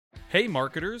Hey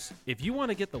marketers, if you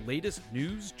want to get the latest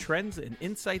news, trends, and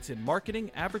insights in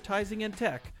marketing, advertising, and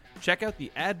tech, check out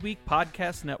the Adweek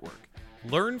Podcast Network.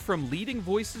 Learn from leading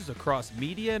voices across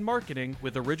media and marketing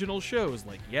with original shows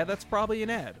like Yeah, That's Probably an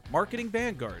Ad, Marketing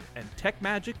Vanguard, and Tech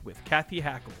Magic with Kathy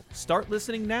Hackle. Start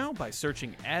listening now by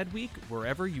searching Adweek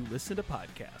wherever you listen to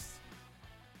podcasts.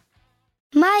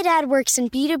 My dad works in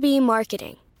B2B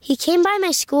marketing. He came by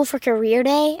my school for career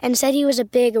day and said he was a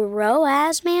big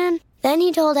ROAS man. Then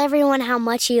he told everyone how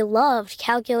much he loved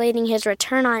calculating his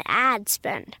return on ad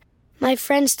spend. My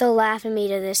friends still laugh at me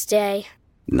to this day.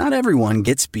 Not everyone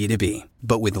gets B2B,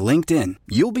 but with LinkedIn,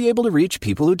 you'll be able to reach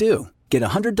people who do. Get a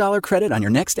 $100 credit on your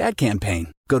next ad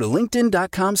campaign. Go to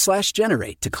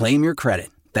linkedin.com/generate to claim your credit.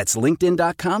 That's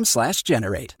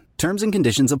linkedin.com/generate. Terms and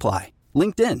conditions apply.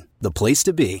 LinkedIn, the place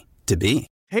to be, to be.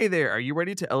 Hey there, are you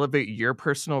ready to elevate your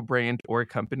personal brand or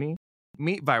company?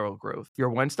 Meet Viral Growth, your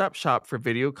one-stop shop for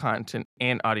video content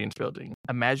and audience building.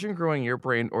 Imagine growing your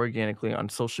brand organically on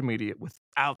social media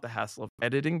without the hassle of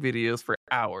editing videos for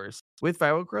hours. With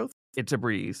Viral Growth, it's a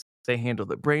breeze. They handle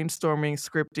the brainstorming,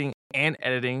 scripting, and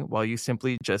editing while you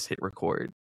simply just hit record.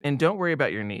 And don't worry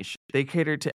about your niche. They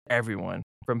cater to everyone,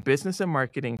 from business and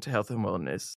marketing to health and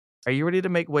wellness. Are you ready to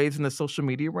make waves in the social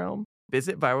media realm?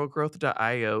 Visit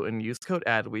viralgrowth.io and use code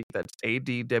ADWEEK, that's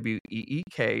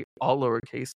ADWEEK, all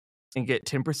lowercase, and get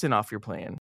 10% off your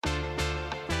plan.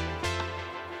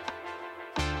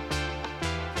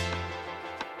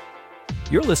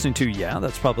 You're listening to Yeah,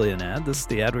 That's Probably an Ad. This is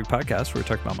the Adweek Podcast where we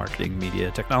talk about marketing, media,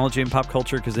 technology, and pop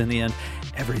culture, because in the end,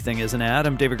 everything is an ad.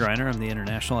 I'm David Greiner. I'm the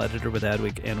international editor with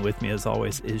Adweek, and with me, as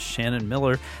always, is Shannon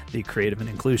Miller, the creative and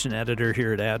inclusion editor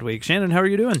here at Adweek. Shannon, how are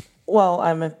you doing? Well,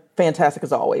 I'm fantastic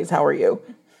as always. How are you?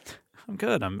 I'm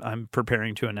good. I'm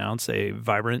preparing to announce a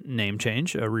vibrant name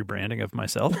change, a rebranding of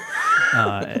myself.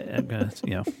 I'm gonna,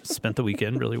 spent the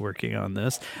weekend really working on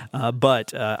this,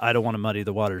 but I don't want to muddy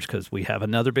the waters because we have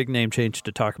another big name change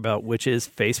to talk about, which is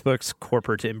Facebook's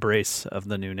corporate embrace of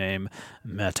the new name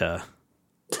Meta.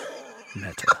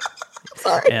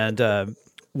 Sorry. And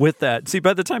with that, see,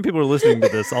 by the time people are listening to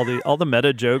this, all the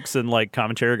meta jokes and like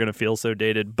commentary are going to feel so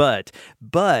dated. But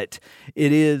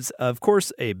it is, of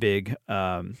course, a big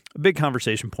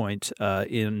conversation point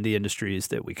in the industries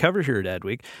that we cover here at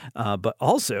Adweek. But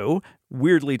also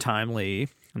weirdly timely.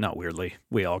 Not weirdly,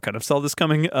 we all kind of saw this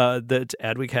coming. That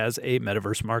Adweek has a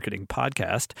metaverse marketing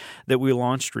podcast that we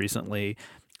launched recently.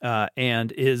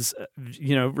 And is,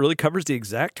 really covers the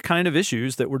exact kind of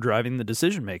issues that were driving the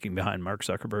decision-making behind Mark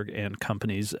Zuckerberg and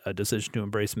company's decision to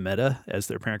embrace Meta as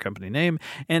their parent company name,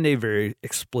 and a very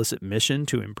explicit mission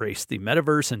to embrace the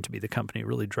metaverse and to be the company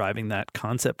really driving that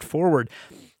concept forward.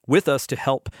 With us to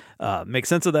help make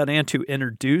sense of that and to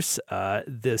introduce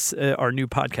this our new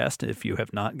podcast, if you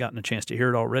have not gotten a chance to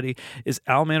hear it already, is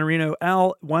Al Manarino.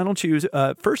 Al, why don't you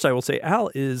first? I will say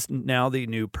Al is now the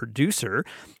new producer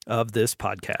of this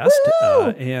podcast,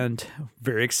 and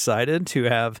very excited to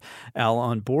have Al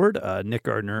on board. Nick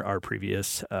Gardner, our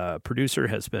previous producer,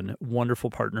 has been a wonderful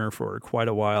partner for quite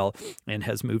a while and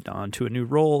has moved on to a new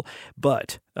role,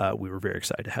 but we were very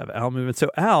excited to have Al move in. So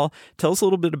Al, tell us a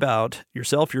little bit about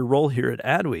yourself, your role here at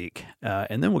Adweek,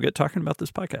 and then we'll get talking about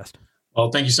this podcast. Well,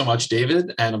 thank you so much,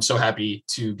 David. And I'm so happy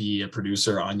to be a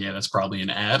producer on Yeah, That's Probably an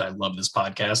Ad. I love this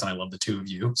podcast and I love the two of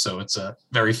you. So it's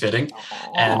very fitting.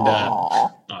 And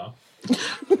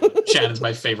Shannon's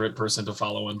my favorite person to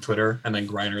follow on Twitter. And then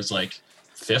Griner's like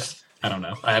fifth. I don't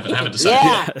know. I haven't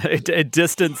decided yet. A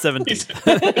distant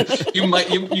 17th.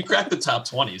 You cracked the top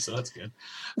 20, so that's good.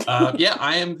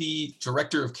 I am the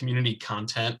director of community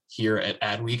content here at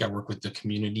Adweek. I work with the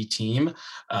community team,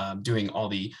 doing all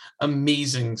the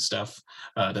amazing stuff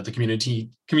that the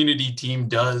community team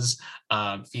does,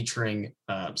 featuring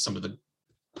some of the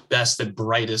best and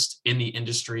brightest in the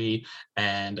industry.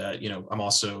 And, I'm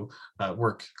also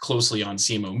work closely on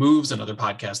CMO Moves, another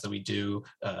podcast that we do,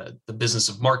 the Business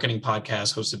of Marketing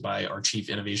podcast hosted by our Chief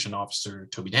Innovation Officer,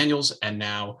 Toby Daniels, and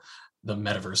now the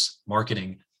Metaverse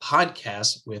Marketing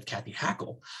podcast with Kathy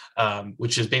Hackle,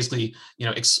 which is basically,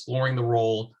 exploring the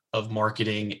role of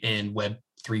marketing in Web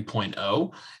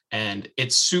 3.0. And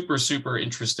it's super, super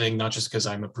interesting, not just because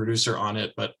I'm a producer on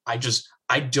it, but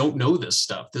I don't know this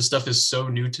stuff. This stuff is so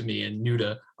new to me and new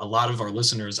to a lot of our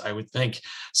listeners, I would think.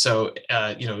 So,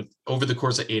 over the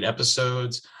course of 8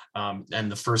 episodes,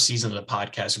 and the first season of the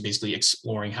podcast are basically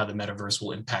exploring how the metaverse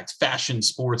will impact fashion,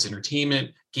 sports,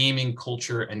 entertainment, gaming,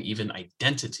 culture, and even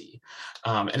identity.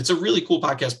 And it's a really cool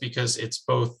podcast because it's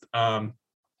both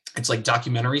It's like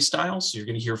documentary style. So you're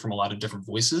going to hear from a lot of different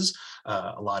voices,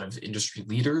 a lot of industry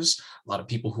leaders, a lot of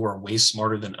people who are way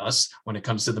smarter than us when it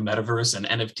comes to the metaverse and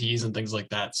NFTs and things like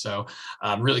that. So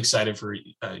I'm really excited for,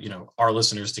 our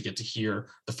listeners to get to hear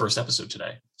the first episode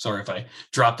today. Sorry if I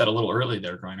dropped that a little early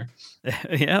there, Griner.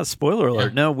 Yeah, spoiler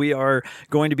alert. No, we are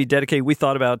going to be dedicating, we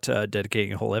thought about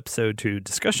dedicating a whole episode to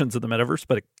discussions of the metaverse,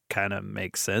 but it kind of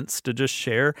makes sense to just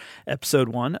share episode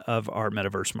 1 of our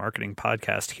Metaverse Marketing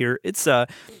Podcast here. It's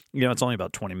it's only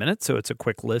about 20 minutes, so it's a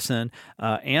quick listen,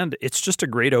 and it's just a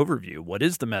great overview. What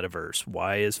is the metaverse?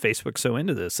 Why is Facebook so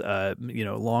into this?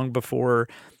 Long before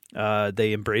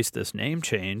they embraced this name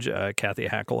change, Kathy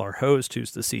Hackle, our host,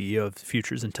 who's the CEO of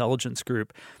Futures Intelligence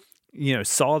Group,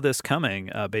 saw this coming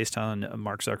based on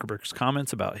Mark Zuckerberg's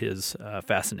comments about his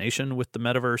fascination with the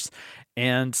metaverse.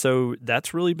 And so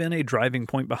that's really been a driving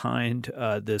point behind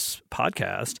this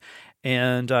podcast.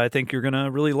 And I think you're going to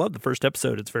really love the first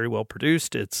episode. It's very well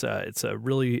produced. It's a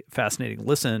really fascinating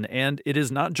listen, and it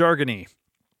is not jargony.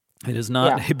 It is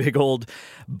not a big old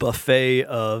buffet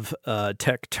of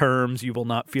tech terms. You will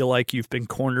not feel like you've been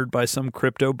cornered by some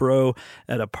crypto bro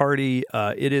at a party.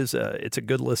 It's a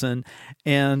good listen.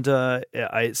 And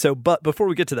but before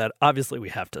we get to that, obviously we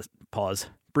have to pause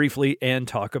briefly and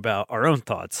talk about our own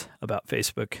thoughts about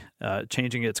Facebook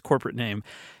changing its corporate name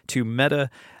to Meta.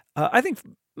 I think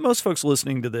most folks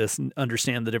listening to this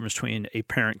understand the difference between a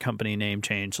parent company name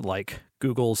change like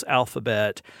Google's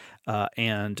Alphabet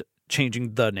and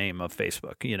changing the name of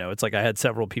Facebook. It's like I had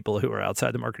several people who are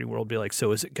outside the marketing world be like,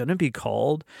 so is it going to be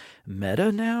called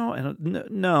Meta now? And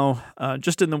no,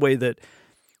 just in the way that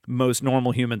most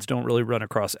normal humans don't really run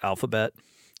across Alphabet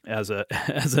as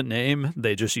a name.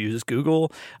 They just use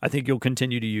Google. I think you'll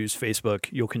continue to use Facebook.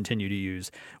 You'll continue to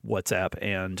use WhatsApp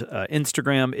and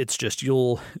Instagram. It's just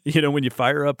when you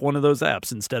fire up one of those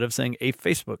apps, instead of saying a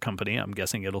Facebook company, I'm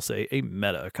guessing it'll say a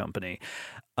Meta company.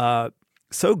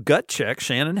 So gut check,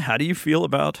 Shannon, how do you feel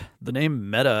about the name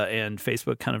Meta and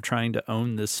Facebook kind of trying to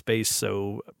own this space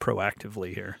so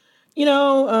proactively here?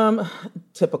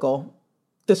 Typical.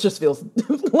 This just feels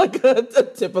like a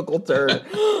typical turn.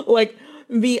 Like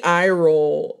the eye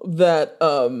roll that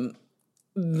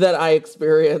I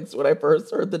experienced when I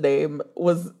first heard the name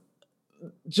was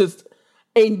just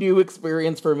a new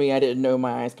experience for me. I didn't know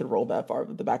my eyes could roll that far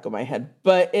at the back of my head.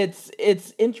 But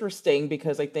it's interesting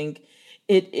because I think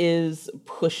it is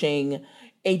pushing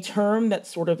a term that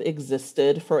sort of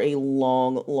existed for a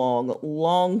long, long,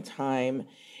 long time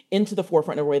into the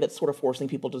forefront in a way that's sort of forcing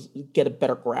people to get a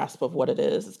better grasp of what it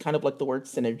is. It's kind of like the word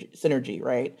synergy,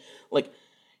 right? Like,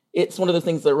 it's one of those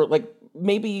things that are like,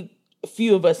 maybe a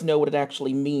few of us know what it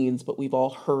actually means, but we've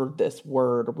all heard this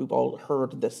word, or we've all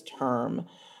heard this term.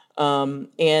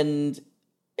 And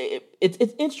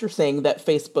it's interesting that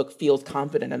Facebook feels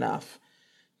confident enough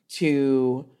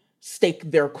to stake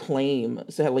their claim.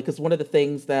 So, because one of the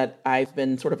things that I've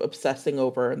been sort of obsessing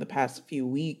over in the past few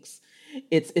weeks,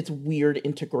 it's weird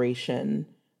integration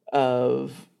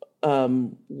of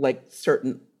like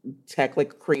certain tech,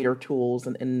 like creator tools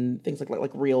and things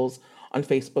like Reels on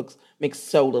Facebook makes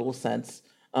so little sense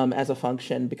as a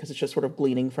function, because it's just sort of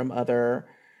gleaning from other.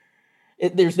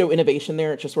 There's no innovation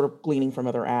there. It's just sort of gleaning from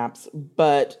other apps.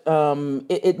 But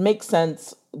it makes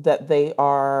sense that they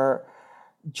are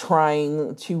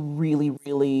trying to really,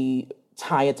 really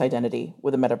tie its identity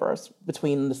with the metaverse,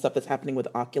 between the stuff that's happening with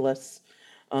Oculus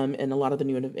and a lot of the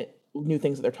new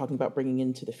things that they're talking about bringing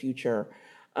into the future.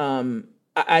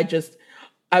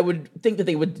 I would think that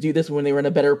they would do this when they were in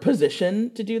a better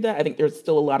position to do that. I think there's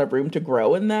still a lot of room to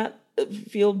grow in that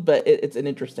field, but it's an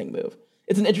interesting move.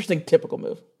 It's an interesting typical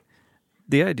move.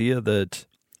 The idea that,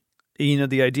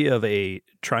 the idea of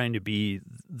trying to be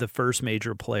the first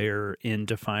major player in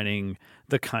defining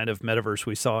the kind of metaverse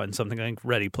we saw in something like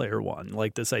Ready Player One,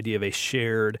 like this idea of a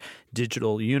shared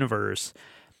digital universe,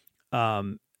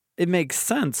 it makes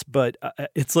sense, but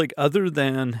it's like, other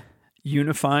than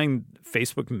unifying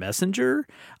Facebook Messenger,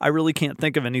 I really can't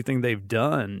think of anything they've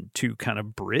done to kind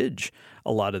of bridge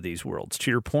a lot of these worlds. To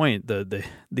your point, the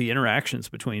interactions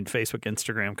between Facebook,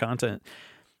 Instagram content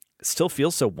still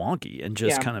feels so wonky and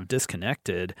just kind of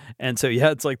disconnected. And so,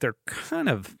 it's like they're kind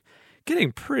of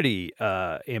getting pretty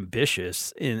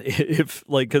ambitious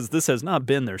because this has not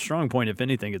been their strong point. If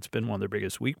anything, it's been one of their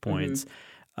biggest weak points.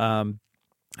 Mm-hmm.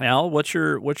 Al, what's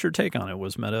your take on it?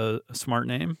 Was Meta a smart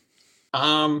name?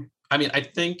 I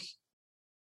think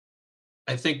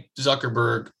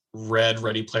Zuckerberg read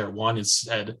Ready Player One and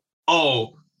said,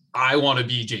 "Oh, I want to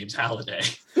be James Halliday."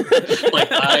 I'm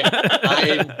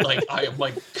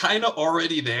kind of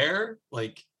already there,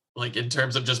 like in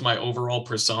terms of just my overall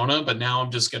persona, but now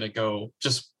I'm just gonna go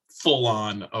just full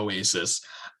on Oasis.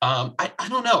 I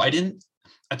don't know.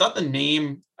 I thought the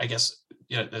name, I guess,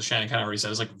 as Shannon kind of already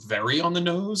said, is like very on the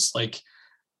nose. Like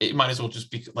it might as well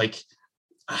just be like,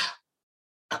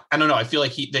 I don't know. I feel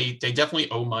like they definitely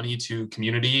owe money to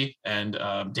Community and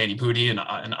Danny Pudi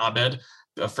and Abed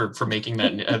for making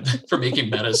that for making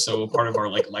meta so part of our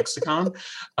like lexicon.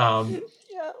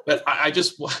 But I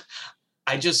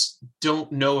just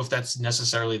don't know if that's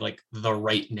necessarily like the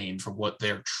right name for what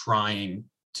they're trying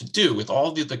to do with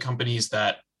all the companies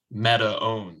that Meta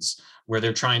owns, where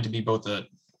they're trying to be both the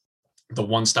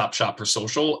one-stop shop for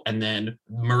social and then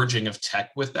merging of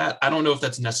tech with that. I don't know if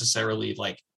that's necessarily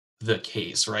like the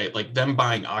case, right? Like them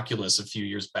buying Oculus a few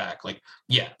years back, like,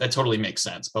 yeah, that totally makes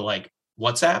sense. But like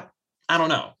WhatsApp, I don't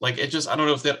know. Like I don't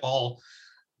know if that all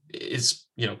is,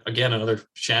 again, another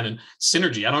Shannon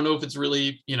synergy. I don't know if it's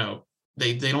really,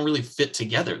 they don't really fit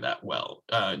together that well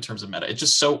in terms of Meta. It's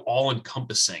just so all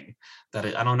encompassing that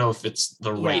I don't know if it's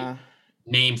the right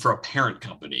name for a parent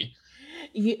company.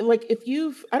 Like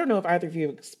I don't know if either of you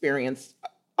have experienced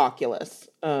Oculus.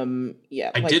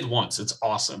 I did once. It's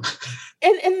awesome.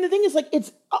 and the thing is, like,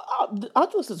 it's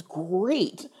Oculus is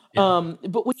great. Yeah.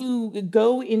 But when you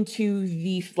go into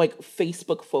the like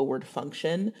Facebook forward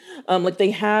function, like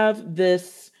they have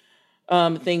this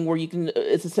thing where you can,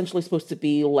 it's essentially supposed to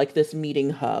be like this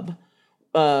meeting hub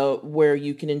where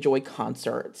you can enjoy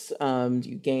concerts,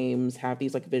 do games, have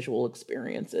these like visual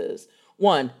experiences.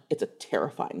 One, it's a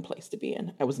terrifying place to be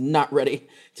in. I was not ready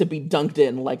to be dunked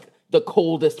in like the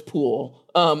coldest pool.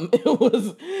 It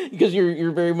was because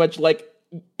you're very much like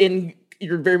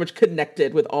you're very much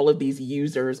connected with all of these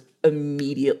users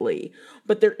immediately.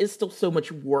 But there is still so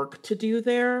much work to do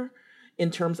there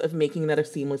in terms of making that a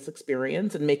seamless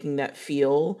experience and making that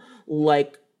feel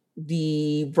like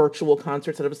the virtual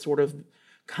concerts that have sort of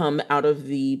come out of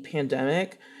the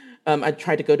pandemic. I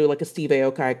tried to go to like a Steve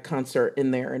Aoki concert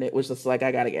in there, and it was just like,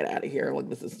 I got to get out of here. Like,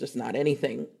 this is just not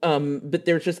anything. But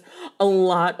there's just a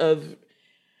lot of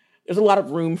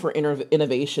room for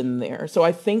innovation there. So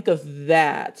I think of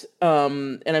that,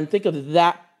 and I'm thinking of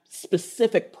that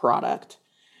specific product,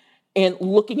 and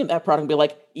looking at that product and be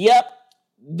like, yep,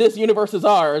 this universe is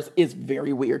ours, is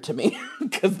very weird to me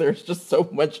because there's just so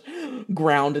much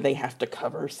ground they have to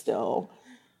cover still.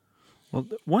 Well,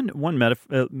 one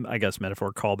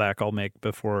metaphor callback I'll make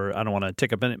before, I don't want to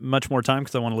take up much more time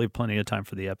because I want to leave plenty of time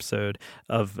for the episode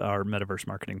of our Metaverse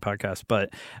Marketing Podcast. But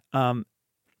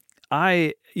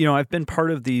I've been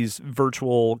part of these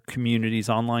virtual communities,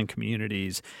 online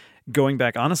communities, going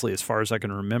back honestly as far as I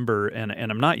can remember, and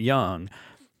I'm not young.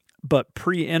 But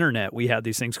pre-internet, we had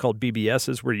these things called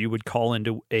BBSs where you would call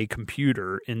into a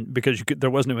computer, because there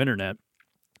was no internet.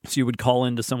 So you would call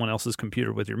into someone else's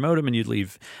computer with your modem and you'd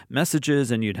leave messages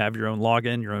and you'd have your own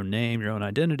login, your own name, your own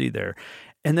identity there.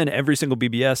 And then every single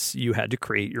BBS, you had to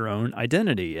create your own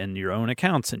identity and your own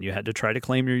accounts, and you had to try to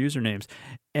claim your usernames.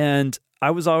 And I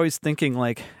was always thinking,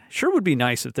 like, sure would be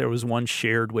nice if there was one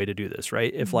shared way to do this,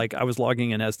 right? If like I was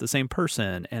logging in as the same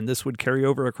person and this would carry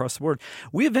over across the board.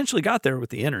 We eventually got there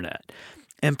with the internet.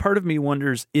 And part of me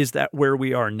wonders, is that where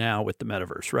we are now with the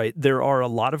metaverse, right? There are a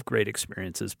lot of great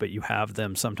experiences, but you have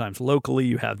them sometimes locally,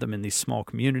 you have them in these small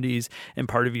communities, and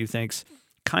part of you thinks,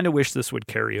 kind of wish this would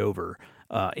carry over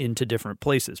into different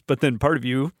places. But then part of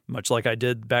you, much like I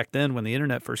did back then when the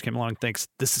internet first came along, thinks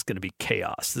this is going to be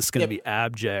chaos. This is going to be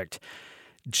abject,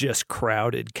 just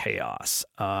crowded chaos.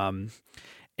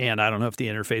 And I don't know if the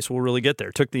interface will really get there.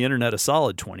 It took the internet a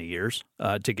solid 20 years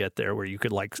to get there where you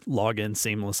could like log in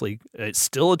seamlessly. It's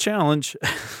still a challenge,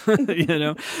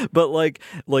 but like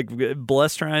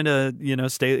bless trying to,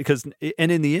 stay, because,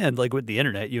 and in the end, like with the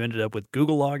internet, you ended up with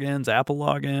Google logins, Apple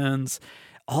logins,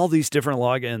 all these different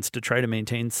logins to try to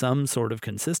maintain some sort of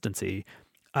consistency.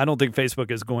 I don't think Facebook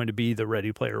is going to be the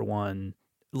Ready Player One,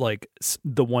 like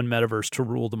the one metaverse to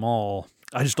rule them all.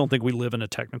 I just don't think we live in a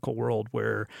technical world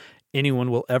where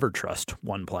anyone will ever trust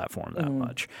one platform that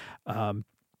much.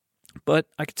 But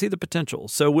I could see the potential.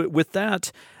 So with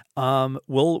that,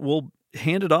 we'll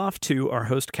hand it off to our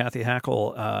host, Kathy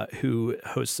Hackle, who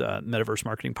hosts Metaverse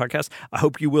Marketing Podcast. I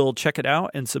hope you will check it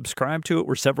out and subscribe to it.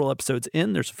 We're several episodes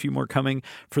in. There's a few more coming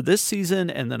for this season,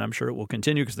 and then I'm sure it will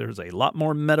continue because there's a lot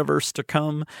more Metaverse to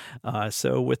come.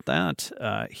 So with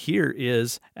that, here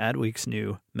is Adweek's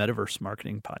new Metaverse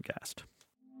Marketing Podcast.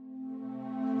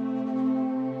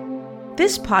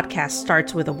 This podcast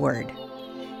starts with a word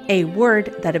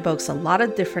that evokes a lot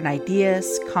of different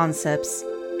ideas, concepts,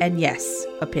 and yes,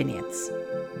 opinions.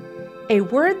 A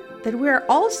word that we are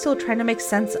all still trying to make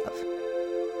sense of.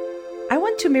 I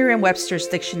went to Merriam-Webster's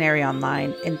dictionary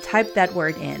online and typed that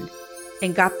word in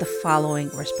and got the following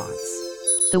response.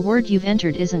 The word you've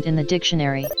entered isn't in the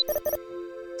dictionary.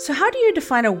 So how do you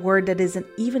define a word that isn't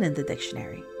even in the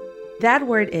dictionary? That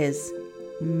word is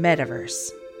metaverse.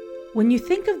 When you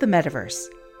think of the metaverse,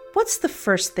 what's the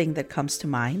first thing that comes to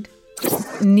mind?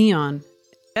 Neon.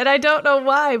 And I don't know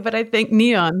why, but I think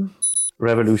neon.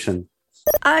 Revolution.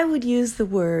 I would use the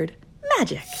word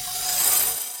magic.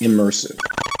 Immersive.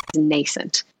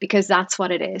 Nascent, because that's what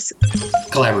it is.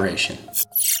 Collaboration.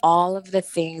 All of the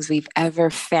things we've ever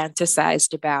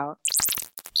fantasized about.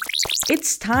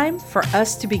 It's time for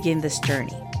us to begin this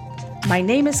journey. My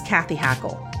name is Kathy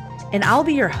Hackle, and I'll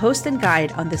be your host and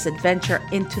guide on this adventure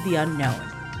into the unknown.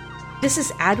 This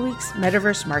is Adweek's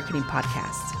Metaverse Marketing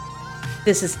Podcast.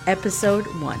 This is episode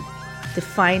 1,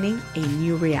 Defining a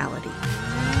New Reality.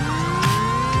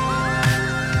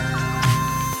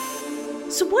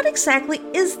 So what exactly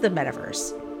is the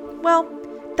metaverse? Well,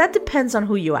 that depends on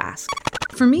who you ask.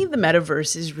 For me, the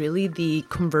metaverse is really the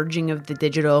converging of the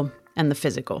digital and the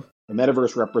physical. The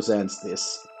metaverse represents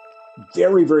this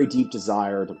very, very deep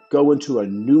desire to go into a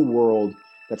new world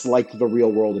that's like the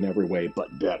real world in every way, but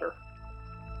better.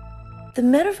 The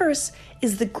metaverse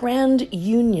is the grand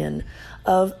union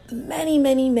of many,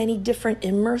 many, many different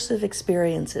immersive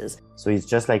experiences. So it's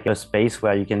just like a space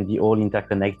where you can be all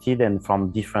interconnected, and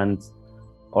from different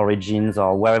origins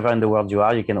or wherever in the world you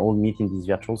are, you can all meet in this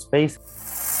virtual space.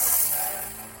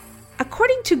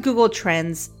 According to Google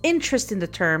Trends, interest in the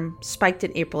term spiked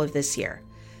in April of this year,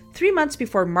 3 months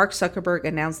before Mark Zuckerberg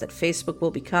announced that Facebook will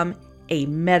become a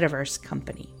metaverse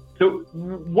company. So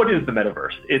what is the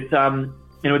metaverse? It's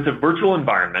it's a virtual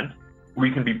environment where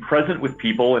you can be present with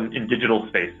people in digital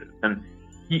spaces. And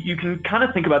you can kind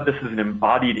of think about this as an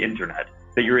embodied internet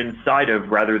that you're inside of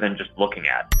rather than just looking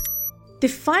at.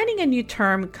 Defining a new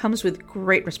term comes with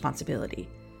great responsibility.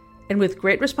 And with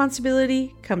great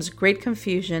responsibility comes great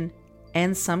confusion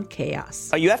and some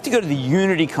chaos. You have to go to the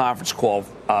Unity conference call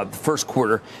the first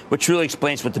quarter, which really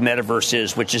explains what the metaverse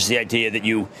is, which is the idea that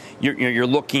you're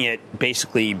looking at,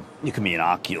 basically, you can be an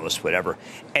Oculus, whatever,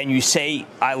 and you say,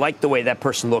 I like the way that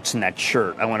person looks in that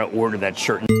shirt. I want to order that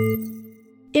shirt.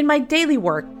 In my daily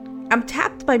work, I'm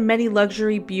tapped by many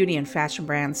luxury, beauty, and fashion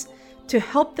brands to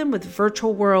help them with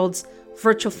virtual worlds,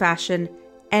 virtual fashion,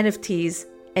 NFTs,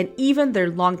 and even their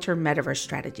long-term metaverse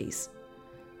strategies.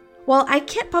 While I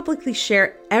can't publicly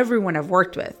share everyone I've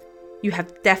worked with, you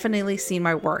have definitely seen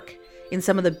my work in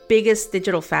some of the biggest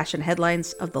digital fashion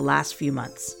headlines of the last few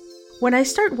months. When I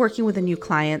start working with a new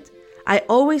client, I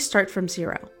always start from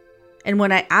zero. And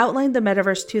when I outline the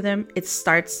metaverse to them, it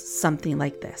starts something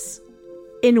like this.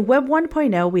 In Web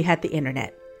 1.0, we had the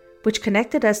internet, which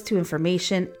connected us to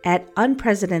information at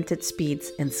unprecedented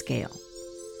speeds and scale.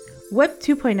 Web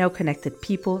 2.0 connected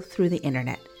people through the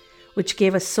internet, which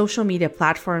gave us social media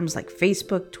platforms like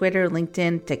Facebook, Twitter,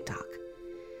 LinkedIn, TikTok.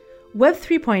 Web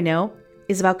 3.0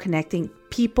 is about connecting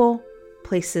people,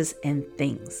 places, and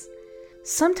things.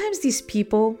 Sometimes these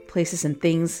people, places, and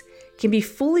things can be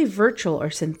fully virtual or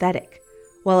synthetic,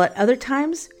 while at other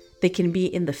times, they can be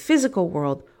in the physical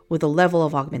world with a level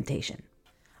of augmentation.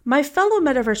 My fellow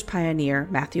metaverse pioneer,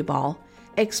 Matthew Ball,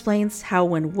 explains how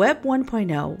when Web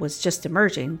 1.0 was just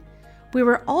emerging, we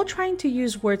were all trying to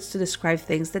use words to describe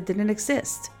things that didn't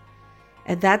exist.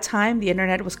 At that time, the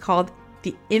internet was called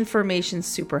the information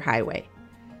superhighway.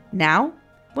 Now,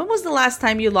 when was the last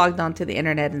time you logged onto the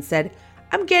internet and said,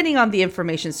 I'm getting on the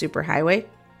information superhighway?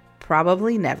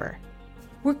 Probably never.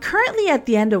 We're currently at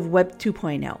the end of Web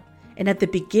 2.0 and at the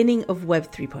beginning of Web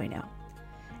 3.0.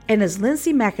 And as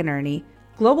Lindsay McInerney,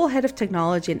 Global Head of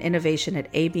Technology and Innovation at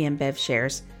AB InBev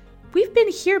shares, we've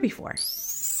been here before.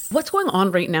 What's going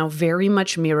on right now very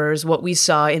much mirrors what we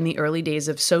saw in the early days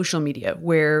of social media,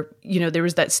 where, there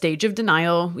was that stage of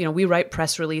denial. We write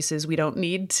press releases. We don't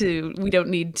need to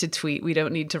tweet. We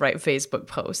don't need to write Facebook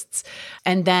posts.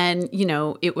 And then,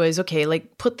 it was okay,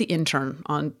 like put the intern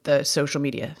on the social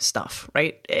media stuff,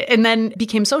 right? And then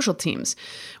became social teams,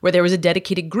 where there was a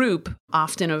dedicated group,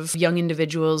 often of young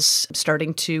individuals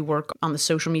starting to work on the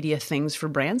social media things for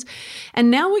brands. And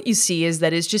now what you see is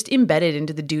that it's just embedded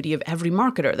into the duty of every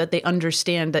marketer, that they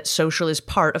understand that social is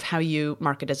part of how you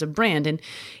market as a brand. And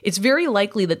it's very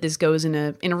likely that this goes in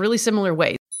a really similar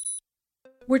way.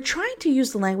 We're trying to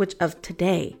use the language of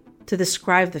today to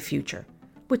describe the future,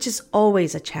 which is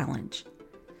always a challenge.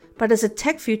 But as a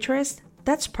tech futurist,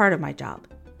 that's part of my job.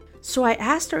 So I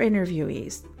asked our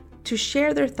interviewees to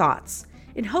share their thoughts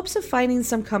in hopes of finding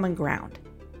some common ground.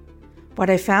 What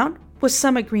I found was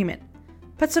some agreement,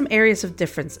 but some areas of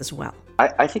difference as well.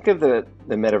 I think of the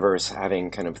metaverse having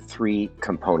kind of 3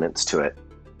 components to it.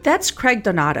 That's Craig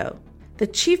Donato, the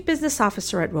Chief Business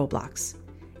Officer at Roblox,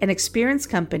 an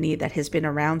experienced company that has been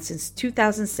around since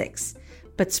 2006,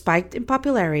 but spiked in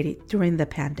popularity during the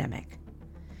pandemic.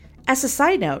 As a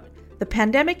side note, the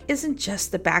pandemic isn't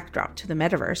just the backdrop to the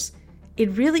metaverse, it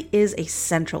really is a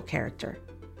central character.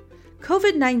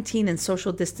 COVID-19 and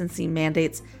social distancing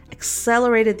mandates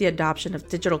accelerated the adoption of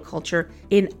digital culture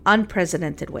in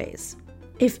unprecedented ways.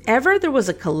 If ever there was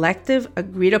a collective,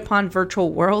 agreed-upon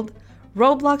virtual world,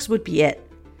 Roblox would be it.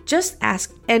 Just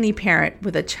ask any parent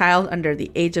with a child under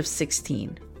the age of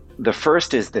 16. The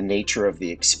first is the nature of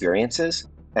the experiences.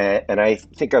 And I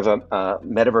think of a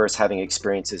metaverse having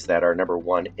experiences that are, number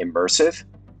one, immersive,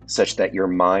 such that your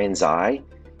mind's eye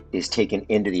is taken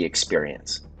into the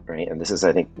experience, right? And this is,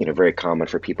 I think, very common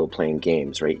for people playing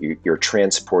games, right? You're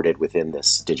transported within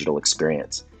this digital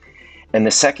experience. And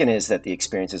the second is that the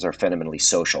experiences are fundamentally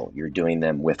social. You're doing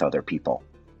them with other people.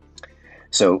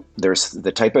 So there's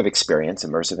the type of experience,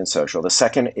 immersive and social. The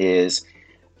second is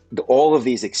all of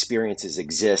these experiences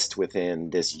exist within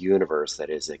this universe that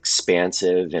is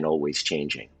expansive and always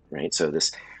changing, right? So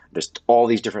there's all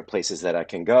these different places that I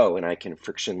can go, and I can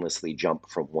frictionlessly jump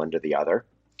from one to the other.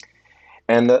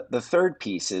 And the third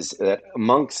piece is that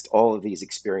amongst all of these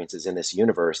experiences in this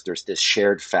universe, there's this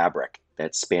shared fabric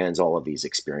that spans all of these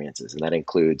experiences. And that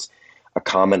includes a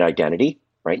common identity,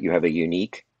 right? You have a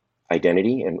unique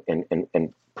identity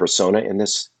and persona in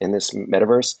this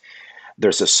metaverse.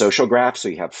 There's a social graph, so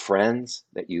you have friends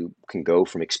that you can go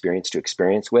from experience to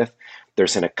experience with.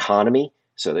 There's an economy,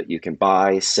 so that you can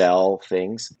buy, sell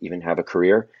things, even have a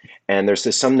career. And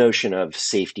there's some notion of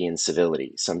safety and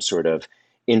civility, some sort of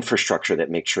infrastructure that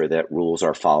makes sure that rules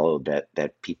are followed,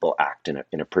 that people act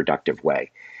in a productive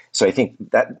way. So I think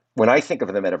that when I think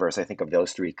of the metaverse, I think of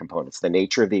those three components: the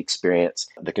nature of the experience,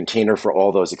 the container for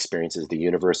all those experiences, the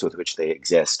universe with which they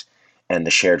exist, and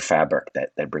the shared fabric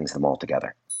that brings them all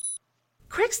together.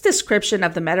 Craig's description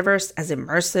of the metaverse as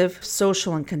immersive,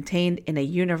 social, and contained in a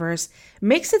universe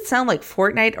makes it sound like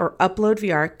Fortnite or Upload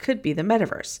VR could be the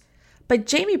metaverse. But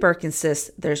Jamie Burke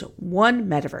insists there's one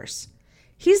metaverse.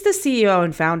 He's the CEO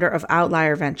and founder of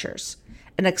Outlier Ventures,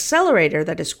 an accelerator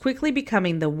that is quickly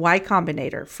becoming the Y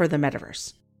Combinator for the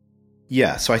metaverse.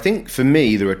 Yeah, so I think for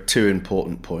me, there are two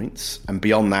important points. And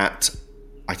beyond that,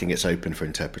 I think it's open for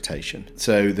interpretation.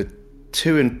 So the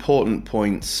two important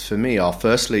points for me are,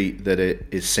 firstly, that it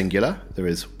is singular. There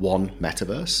is one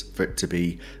metaverse. For it to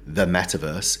be the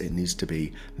metaverse, it needs to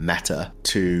be meta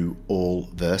to all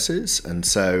verses. And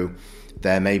so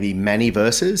there may be many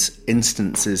verses,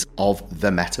 instances of the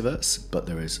metaverse, but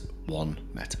there is one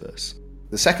metaverse.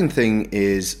 The second thing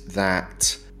is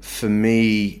that for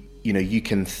me, you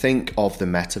can think of the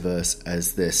metaverse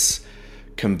as this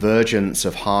convergence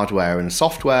of hardware and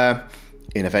software,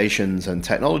 innovations and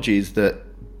technologies that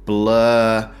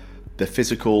blur the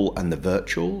physical and the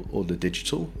virtual or the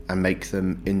digital and make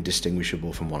them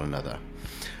indistinguishable from one another.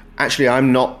 Actually,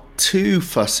 I'm not too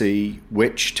fussy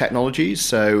which technologies,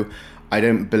 so I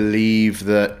don't believe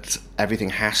that everything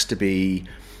has to be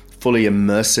fully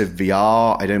immersive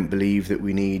VR. I don't believe that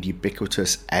we need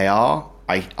ubiquitous AR.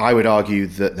 I would argue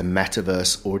that the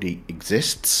metaverse already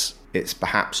exists. It's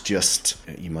perhaps just,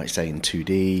 you might say, in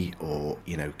 2D or,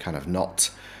 kind of not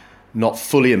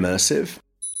fully immersive.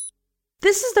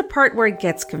 This is the part where it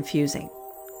gets confusing.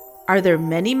 Are there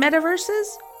many metaverses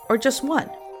or just one?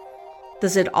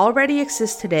 Does it already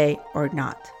exist today or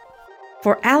not?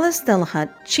 For Alice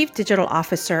Delahunt, Chief Digital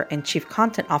Officer and Chief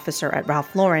Content Officer at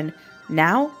Ralph Lauren,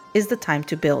 now is the time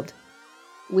to build.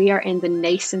 We are in the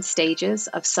nascent stages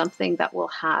of something that will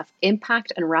have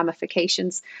impact and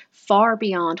ramifications far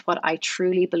beyond what I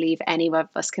truly believe any of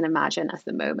us can imagine at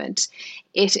the moment.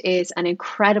 It is an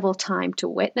incredible time to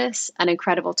witness, an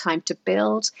incredible time to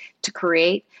build, to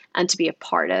create, and to be a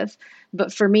part of.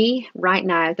 But for me, right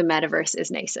now, the metaverse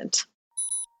is nascent.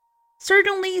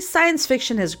 Certainly, science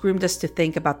fiction has groomed us to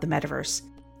think about the metaverse.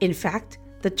 In fact,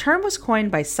 the term was coined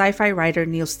by sci-fi writer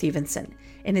Neal Stephenson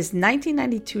in his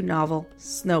 1992 novel,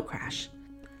 Snow Crash.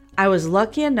 I was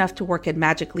lucky enough to work at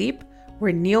Magic Leap,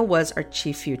 where Neal was our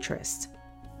chief futurist.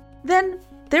 Then,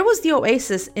 there was the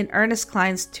oasis in Ernest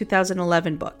Cline's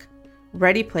 2011 book,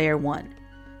 Ready Player One,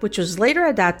 which was later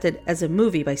adapted as a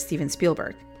movie by Steven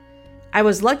Spielberg. I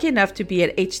was lucky enough to be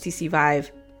at HTC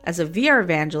Vive as a VR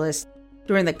evangelist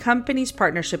during the company's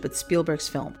partnership with Spielberg's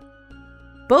film.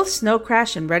 Both Snow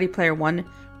Crash and Ready Player One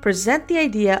present the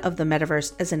idea of the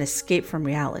metaverse as an escape from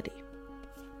reality.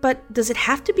 But does it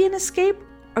have to be an escape,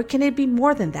 or can it be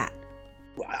more than that?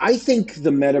 I think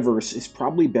the metaverse is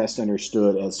probably best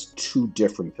understood as two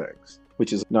different things,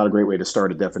 which is not a great way to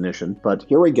start a definition, but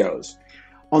here it goes.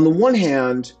 On the one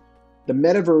hand, the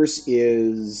metaverse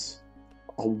is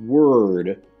a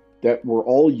word that we're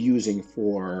all using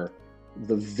for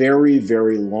the very,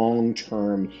 very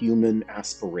long-term human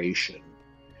aspiration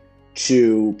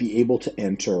to be able to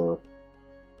enter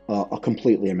a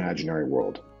completely imaginary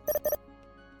world.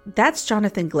 That's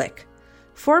Jonathan Glick,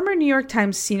 former New York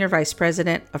Times Senior Vice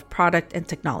President of Product and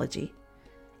Technology.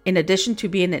 In addition to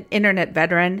being an internet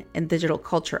veteran and digital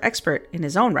culture expert in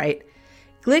his own right,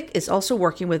 Glick is also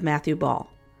working with Matthew Ball.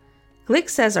 Glick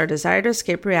says our desire to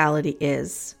escape reality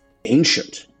is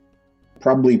ancient,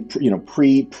 probably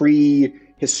prehistoric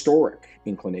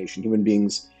inclination. Human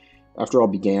beings, after all,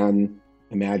 began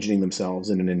imagining themselves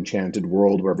in an enchanted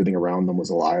world where everything around them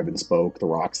was alive and spoke, the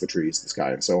rocks, the trees, the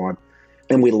sky, and so on.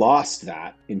 And we lost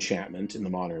that enchantment in the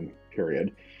modern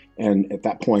period. And at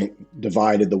that point,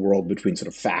 divided the world between sort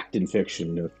of fact and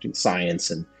fiction, between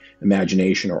science and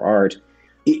imagination or art.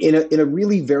 In a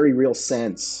really very real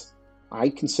sense, I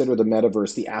consider the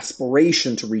metaverse the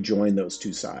aspiration to rejoin those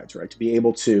two sides, right? To be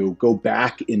able to go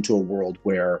back into a world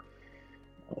where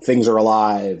things are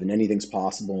alive and anything's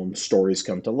possible and stories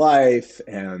come to life,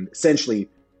 and essentially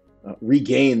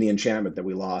regain the enchantment that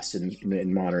we lost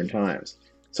in modern times.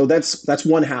 So that's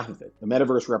one half of it. The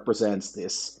metaverse represents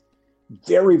this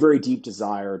very, very deep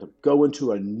desire to go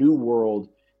into a new world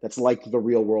that's like the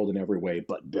real world in every way,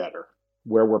 but better,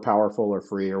 where we're powerful or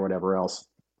free or whatever else.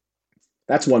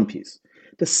 That's one piece.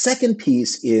 The second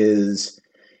piece is,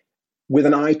 with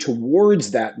an eye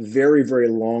towards that very, very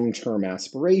long-term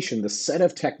aspiration, the set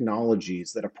of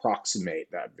technologies that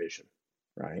approximate that vision,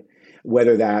 right?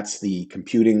 Whether that's the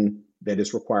computing that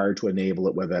is required to enable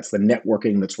it, whether that's the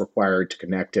networking that's required to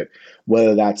connect it,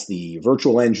 whether that's the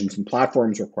virtual engines and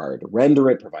platforms required to render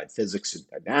it, provide physics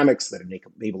and dynamics that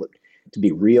enable it to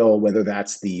be real, whether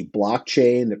that's the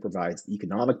blockchain that provides the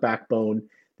economic backbone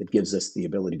that gives us the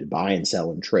ability to buy and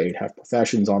sell and trade, have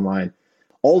professions online.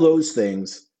 All those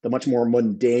things, the much more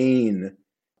mundane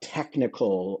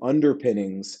technical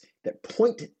underpinnings that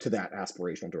point to that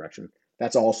aspirational direction,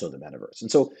 that's also the metaverse.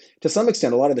 And so to some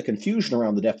extent, a lot of the confusion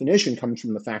around the definition comes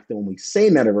from the fact that when we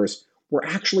say metaverse, we're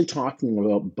actually talking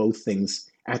about both things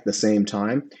at the same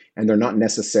time, and they're not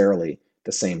necessarily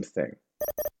the same thing.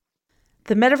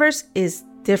 The metaverse is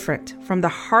different from the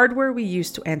hardware we use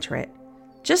to enter it.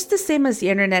 Just the same as the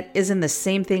internet isn't the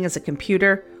same thing as a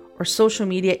computer, or social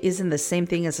media isn't the same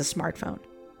thing as a smartphone.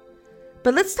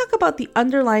 But let's talk about the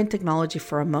underlying technology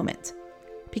for a moment.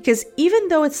 Because even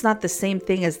though it's not the same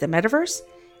thing as the metaverse,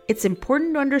 it's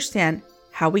important to understand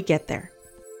how we get there.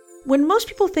 When most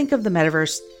people think of the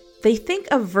metaverse, they think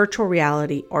of virtual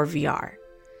reality or VR.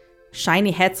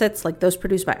 Shiny headsets like those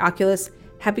produced by Oculus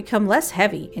have become less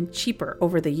heavy and cheaper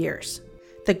over the years.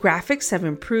 The graphics have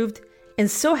improved,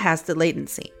 and so has the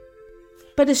latency.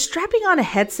 But is strapping on a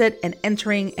headset and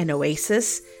entering an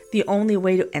oasis the only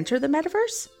way to enter the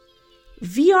metaverse?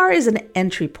 VR is an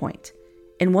entry point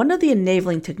and one of the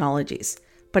enabling technologies,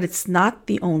 but it's not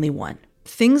the only one.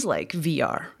 Things like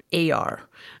VR, AR,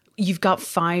 you've got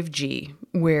 5G,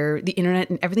 where the internet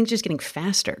and everything's just getting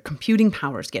faster. Computing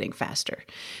power is getting faster.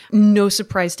 No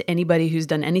surprise to anybody who's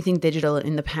done anything digital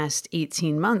in the past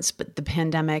 18 months, but the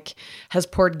pandemic has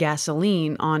poured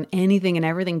gasoline on anything and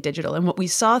everything digital. And what we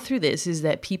saw through this is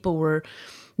that people were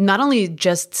not only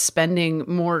just spending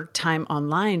more time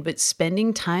online, but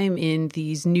spending time in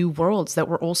these new worlds that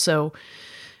were also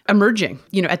emerging,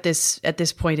 at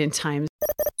this point in time.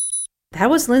 That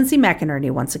was Lindsay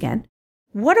McInerney once again.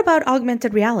 What about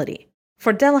augmented reality?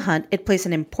 For Delahunt, it plays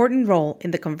an important role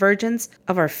in the convergence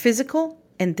of our physical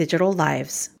and digital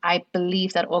lives. I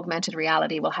believe that augmented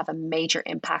reality will have a major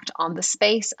impact on the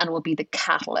space and will be the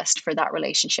catalyst for that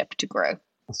relationship to grow.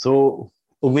 So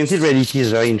augmented reality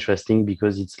is very interesting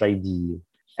because it's like the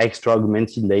extra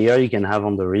augmented layer you can have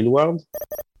on the real world.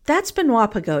 That's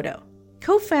Benoit Pagodo,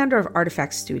 co-founder of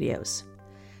Artifact Studios.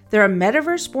 They're a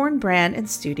metaverse-born brand and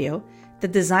studio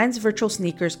that designs virtual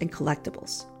sneakers and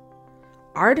collectibles.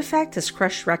 Artifact has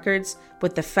crushed records,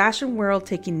 with the fashion world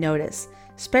taking notice,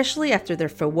 especially after their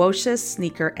ferocious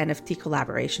sneaker NFT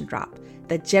collaboration drop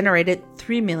that generated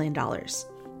 $3 million.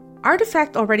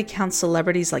 Artifact already counts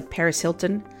celebrities like Paris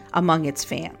Hilton among its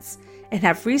fans, and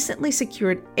have recently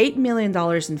secured $8 million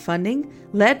in funding,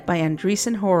 led by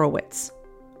Andreessen Horowitz.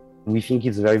 We think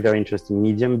it's a very, very interesting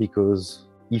medium because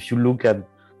if you look at,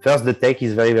 first, the tech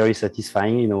is very, very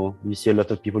satisfying. You see a lot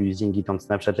of people using it on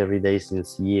Snapchat every day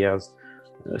since years.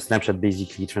 Snapchat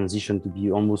basically transitioned to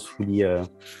be almost fully a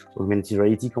augmented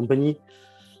reality company.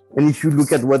 And if you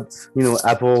look at what,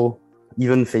 Apple,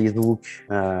 even Facebook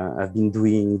have been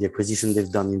doing, the acquisition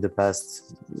they've done in the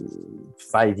past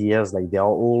 5 years, like they are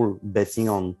all betting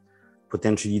on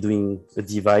potentially doing a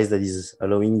device that is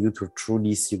allowing you to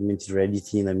truly see augmented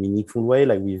reality in a meaningful way,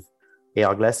 like with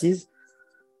AR glasses.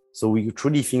 So we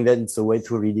truly think that it's a way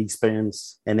to really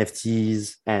experience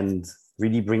NFTs and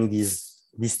really bring these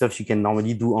this stuff you can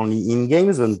normally do only in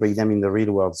games and bring them in the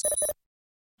real world.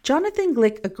 Jonathan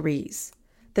Glick agrees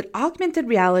that augmented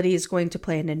reality is going to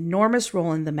play an enormous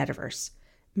role in the metaverse,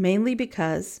 mainly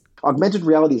because augmented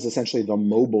reality is essentially the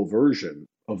mobile version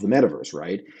of the metaverse,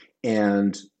 right?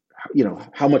 And, you know,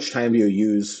 how much time do you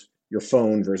use your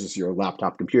phone versus your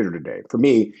laptop computer today? For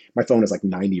me, my phone is like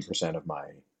 90% of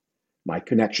my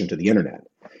connection to the internet.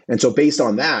 And so based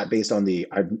on that, based on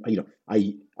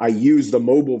I use the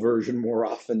mobile version more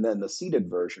often than the seated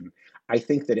version, I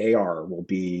think that AR will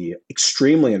be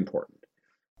extremely important.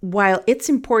 While it's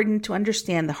important to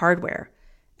understand the hardware,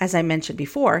 as I mentioned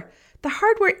before, the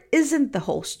hardware isn't the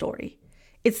whole story.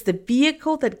 It's the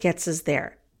vehicle that gets us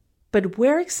there. But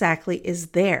where exactly is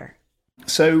there?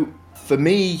 So for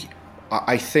me,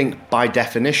 I think by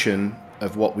definition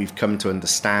of what we've come to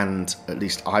understand, at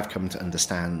least I've come to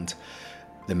understand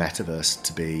the metaverse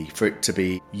to be, for it to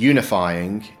be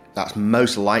unifying, that's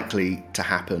most likely to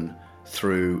happen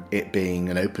through it being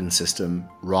an open system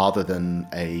rather than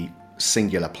a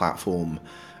singular platform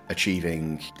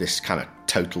achieving this kind of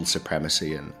total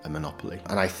supremacy and a monopoly.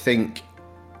 And I think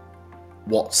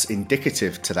what's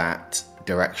indicative to that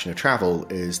direction of travel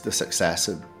is the success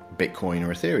of Bitcoin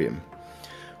or Ethereum,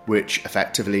 which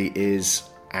effectively is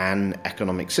an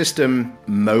economic system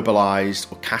mobilized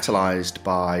or catalyzed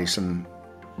by some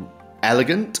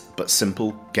elegant but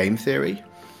simple game theory,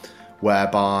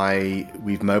 whereby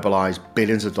we've mobilized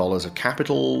billions of dollars of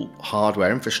capital,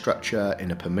 hardware infrastructure in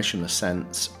a permissionless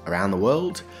sense around the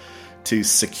world to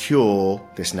secure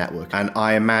this network. And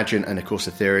I imagine, and of course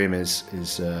Ethereum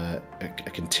is a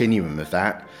continuum of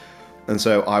that. And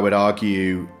so I would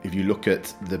argue, if you look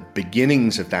at the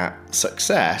beginnings of that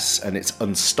success and its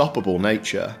unstoppable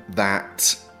nature,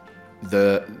 that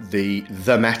the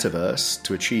metaverse,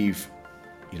 to achieve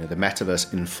the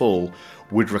metaverse in full,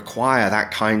 would require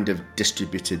that kind of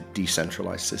distributed,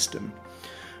 decentralized system.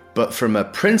 But from a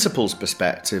principles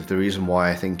perspective, the reason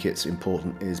why I think it's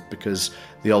important is because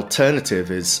the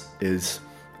alternative is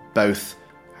both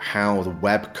how the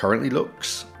web currently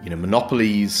looks.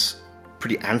 Monopolies,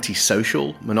 pretty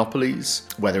antisocial monopolies,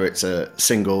 whether it's a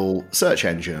single search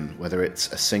engine, whether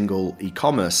it's a single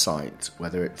e-commerce site,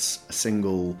 whether it's a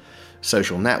single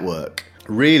social network.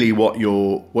 Really what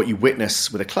you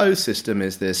witness with a closed system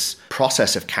is this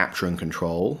process of capture and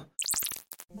control.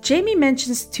 Jamie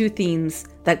mentions two themes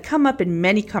that come up in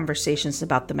many conversations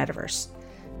about the metaverse.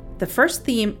 The first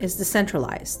theme is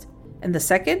decentralized, and the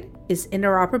second is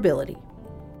interoperability.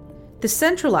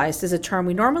 Decentralized is a term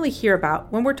we normally hear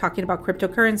about when we're talking about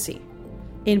cryptocurrency.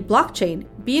 In blockchain,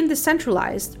 being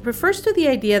decentralized refers to the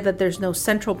idea that there's no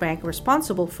central bank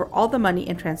responsible for all the money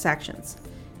and transactions.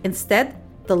 Instead,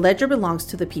 the ledger belongs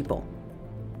to the people.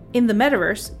 In the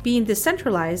metaverse, being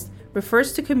decentralized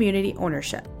refers to community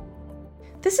ownership.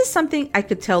 This is something I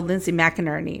could tell Lindsay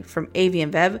McInerney from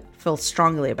AV&Vev feels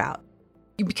strongly about.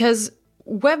 Because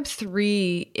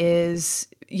Web3 is,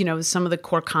 some of the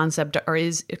core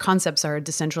concepts are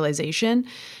decentralization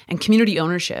and community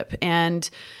ownership. And,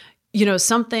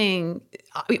 something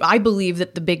I believe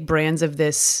that the big brands of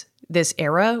this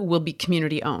era will be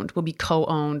community owned, will be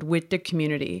co-owned with the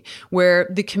community, where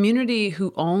the community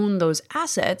who own those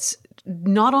assets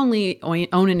not only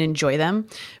own and enjoy them,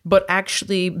 but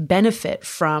actually benefit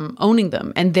from owning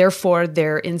them. And therefore,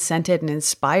 they're incented and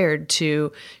inspired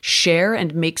to share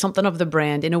and make something of the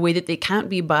brand in a way that they can't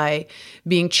be by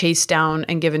being chased down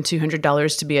and given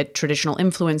 $200 to be a traditional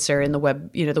influencer in the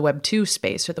web, the Web 2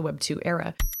 space or the Web 2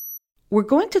 era. We're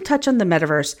going to touch on the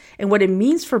metaverse and what it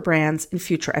means for brands in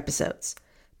future episodes.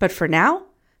 But for now,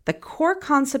 the core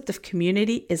concept of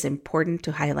community is important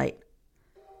to highlight.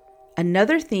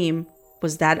 Another theme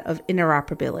was that of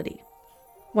interoperability.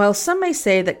 While some may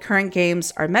say that current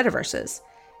games are metaverses,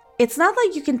 it's not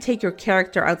like you can take your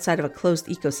character outside of a closed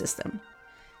ecosystem.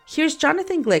 Here's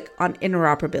Jonathan Glick on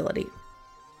interoperability.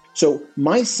 So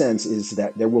my sense is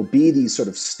that there will be these sort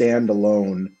of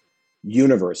standalone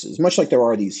universes, much like there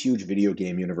are these huge video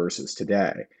game universes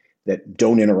today that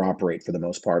don't interoperate for the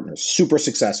most part and are super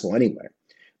successful anyway.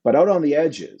 But out on the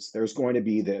edges, there's going to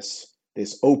be this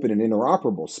open and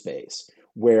interoperable space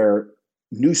where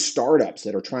new startups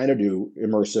that are trying to do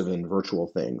immersive and virtual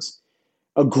things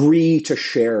agree to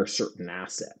share certain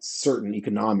assets, certain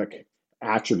economic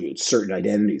attributes, certain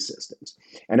identity systems.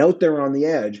 And out there on the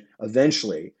edge,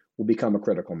 eventually will become a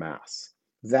critical mass.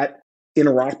 That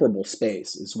interoperable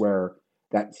space is where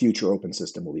that future open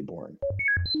system will be born.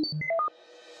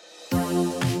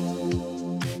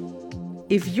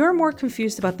 If you're more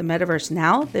confused about the metaverse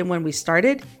now than when we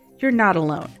started, you're not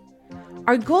alone.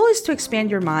 Our goal is to expand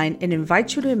your mind and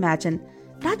invite you to imagine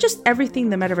not just everything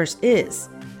the metaverse is,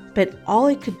 but all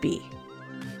it could be.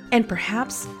 And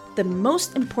perhaps the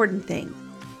most important thing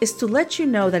is to let you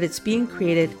know that it's being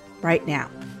created right now,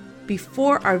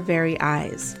 before our very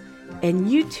eyes.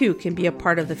 And you too can be a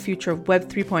part of the future of Web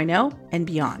 3.0 and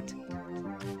beyond.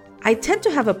 I tend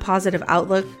to have a positive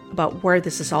outlook about where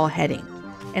this is all heading,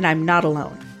 and I'm not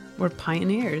alone. We're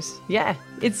pioneers. Yeah,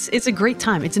 it's a great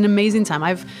time. It's an amazing time.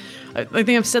 I think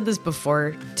I've said this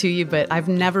before to you, but I've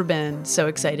never been so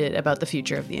excited about the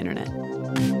future of the internet.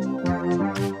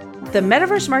 The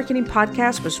Metaverse Marketing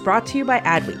Podcast was brought to you by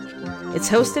Adweek. It's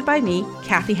hosted by me,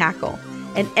 Kathy Hackle,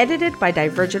 and edited by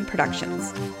Divergent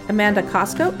Productions. Amanda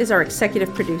Costco is our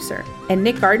executive producer, and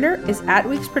Nick Gardner is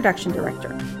Adweek's production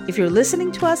director. If you're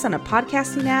listening to us on a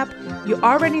podcasting app, you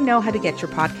already know how to get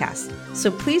your podcast, so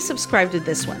please subscribe to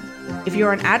this one. If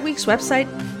you're on Adweek's website,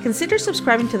 consider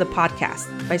subscribing to the podcast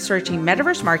by searching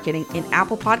Metaverse Marketing in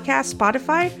Apple Podcasts,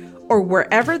 Spotify, or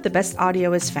wherever the best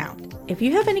audio is found. If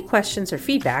you have any questions or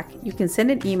feedback, you can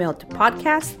send an email to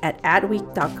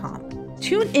podcast@adweek.com.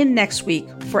 Tune in next week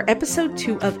for episode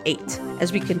 2 of 8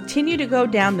 as we continue to go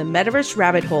down the Metaverse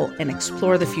rabbit hole and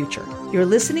explore the future. You're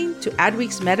listening to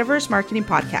Adweek's Metaverse Marketing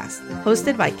Podcast,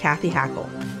 hosted by Kathy Hackle.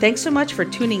 Thanks so much for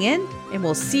tuning in, and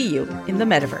we'll see you in the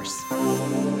Metaverse.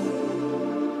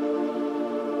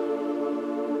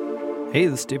 Hey,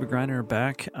 this is David Greiner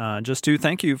back. Just to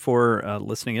thank you for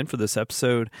listening in for this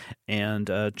episode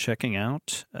and checking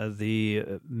out the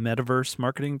Metaverse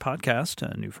Marketing Podcast,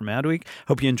 new from Adweek.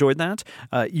 Hope you enjoyed that.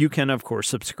 You can, of course,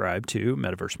 subscribe to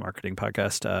Metaverse Marketing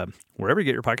Podcast wherever you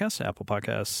get your podcasts, Apple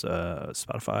Podcasts,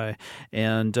 Spotify.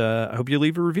 And I hope you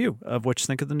leave a review of what you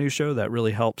think of the new show. That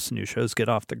really helps new shows get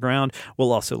off the ground.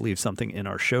 We'll also leave something in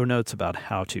our show notes about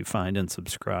how to find and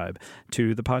subscribe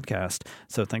to the podcast.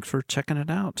 So thanks for checking it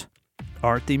out.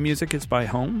 Our theme music is by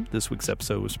Home. This week's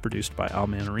episode was produced by Al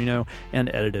Manarino and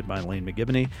edited by Lane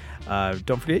McGivney.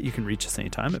 Don't forget, you can reach us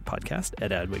anytime at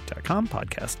podcast@adweek.com,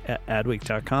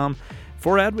 podcast@adweek.com.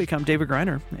 For Adweek, I'm David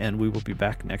Greiner, and we will be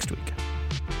back next week.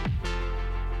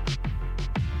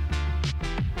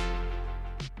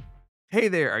 Hey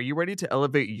there, are you ready to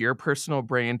elevate your personal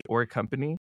brand or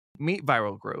company? Meet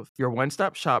Viral Growth, your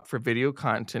one-stop shop for video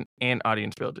content and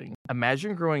audience building.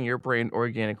 Imagine growing your brand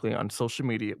organically on social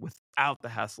media without the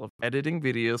hassle of editing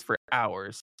videos for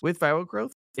hours. With Viral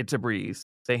Growth, it's a breeze.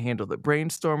 They handle the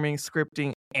brainstorming,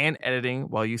 scripting, and editing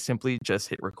while you simply just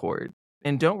hit record.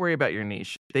 And don't worry about your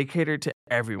niche. They cater to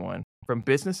everyone, from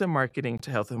business and marketing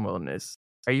to health and wellness.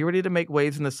 Are you ready to make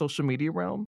waves in the social media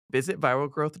realm? Visit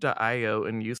viralgrowth.io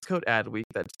and use code ADWEEK,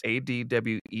 that's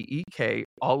ADWEEK,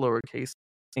 all lowercase,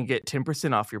 and get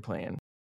 10% off your plan.